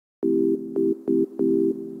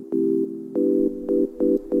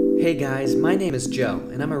Hey guys, my name is Joe,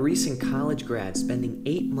 and I'm a recent college grad spending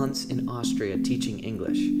 8 months in Austria teaching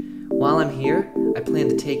English. While I'm here, I plan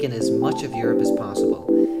to take in as much of Europe as possible,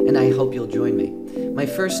 and I hope you'll join me. My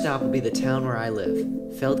first stop will be the town where I live,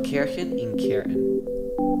 Feldkirchen in Kärnten.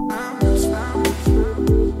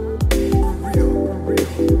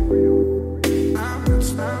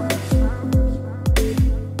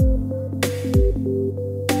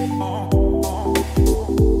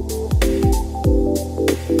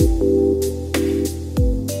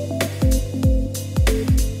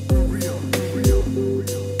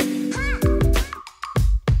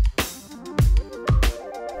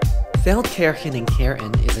 Feldkirchen in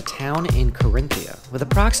Kärnten is a town in Carinthia with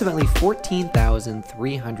approximately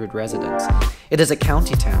 14,300 residents. It is a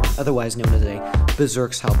county town, otherwise known as a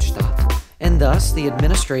Bezirkshauptstadt, and thus the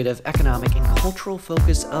administrative, economic, and cultural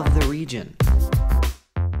focus of the region.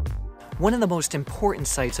 One of the most important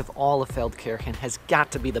sites of all of Feldkirchen has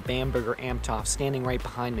got to be the Bamberger Amthof standing right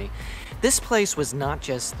behind me. This place was not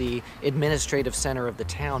just the administrative center of the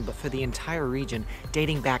town, but for the entire region,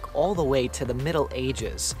 dating back all the way to the Middle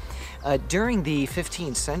Ages. During the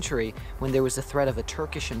 15th century, when there was the threat of a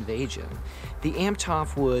Turkish invasion, the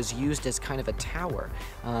Amthof was used as kind of a tower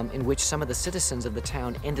in which some of the citizens of the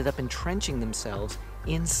town ended up entrenching themselves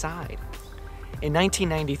inside. In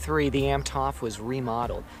 1993, the Amthof was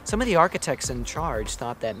remodeled. Some of the architects in charge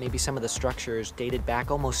thought that maybe some of the structures dated back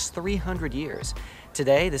almost 300 years.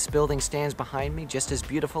 Today, this building stands behind me just as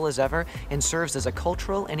beautiful as ever and serves as a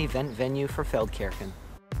cultural and event venue for Feldkirchen.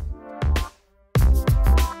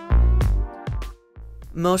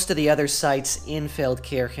 Most of the other sites in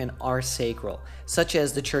Feldkirchen are sacral, such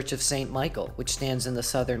as the Church of St. Michael, which stands in the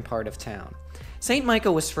southern part of town. St.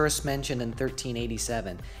 Michael was first mentioned in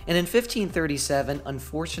 1387, and in 1537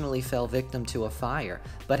 unfortunately fell victim to a fire,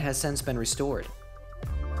 but has since been restored.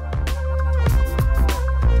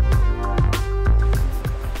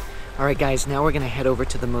 Alright guys, now we're going to head over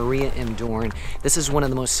to the Maria im Dorn. This is one of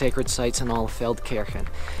the most sacred sites in all of Feldkirchen.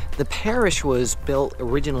 The parish was built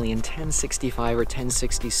originally in 1065 or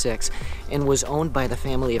 1066 and was owned by the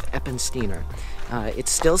family of Eppensteiner. It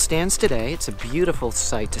still stands today. It's a beautiful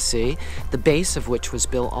site to see, the base of which was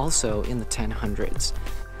built also in the 1000s.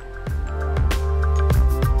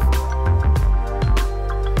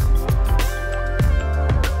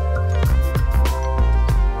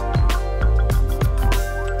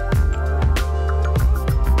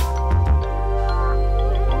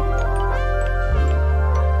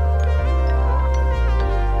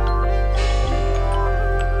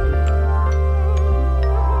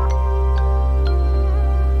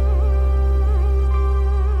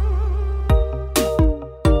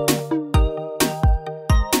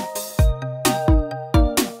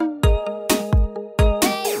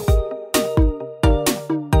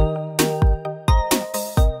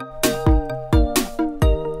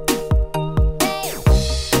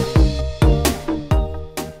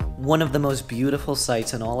 One of the most beautiful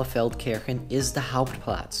sights in all of Feldkirchen is the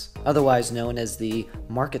Hauptplatz, otherwise known as the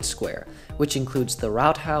Market Square, which includes the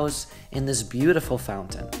Rathaus and this beautiful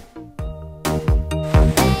fountain.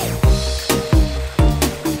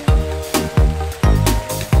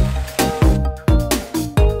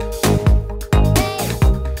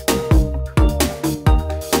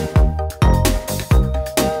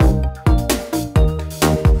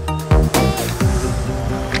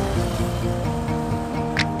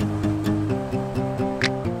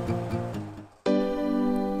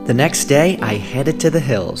 The next day, I headed to the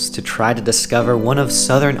hills to try to discover one of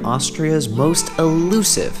southern Austria's most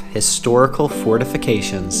elusive historical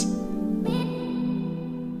fortifications.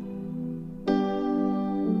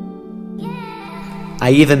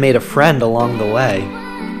 I even made a friend along the way.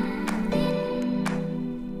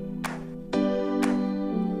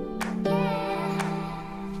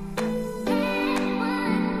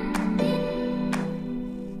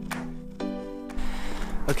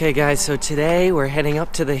 Okay guys, so today we're heading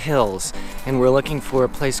up to the hills and we're looking for a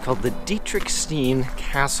place called the Dietrichstein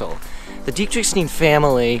Castle. The Dietrichstein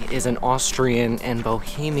family is an Austrian and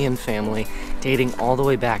Bohemian family dating all the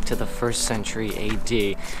way back to the 1st century AD.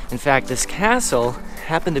 In fact, this castle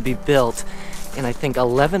happened to be built in I think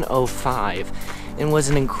 1105 and was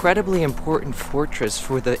an incredibly important fortress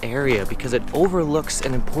for the area because it overlooks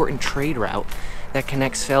an important trade route that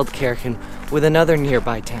connects Feldkirchen with another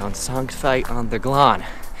nearby town, Sankt Veit an der Glan.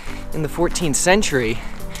 In the 14th century,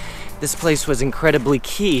 this place was incredibly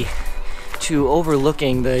key to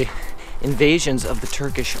overlooking the invasions of the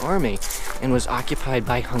Turkish army and was occupied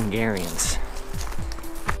by Hungarians.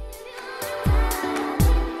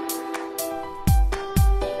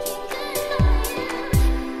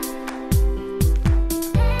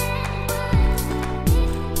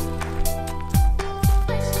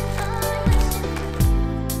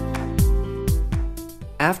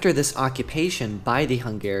 After this occupation by the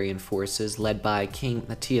Hungarian forces led by King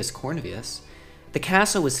Matthias Cornelius, the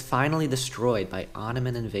castle was finally destroyed by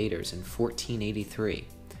Ottoman invaders in 1483.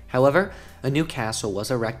 However, a new castle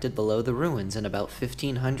was erected below the ruins in about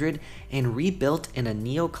 1500 and rebuilt in a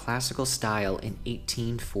neoclassical style in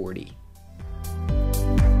 1840.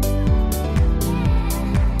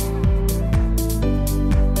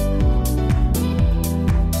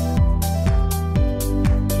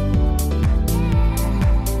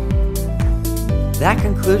 That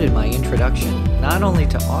concluded my introduction, not only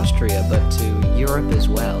to Austria, but to Europe as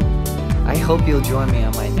well. I hope you'll join me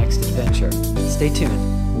on my next adventure. Stay tuned.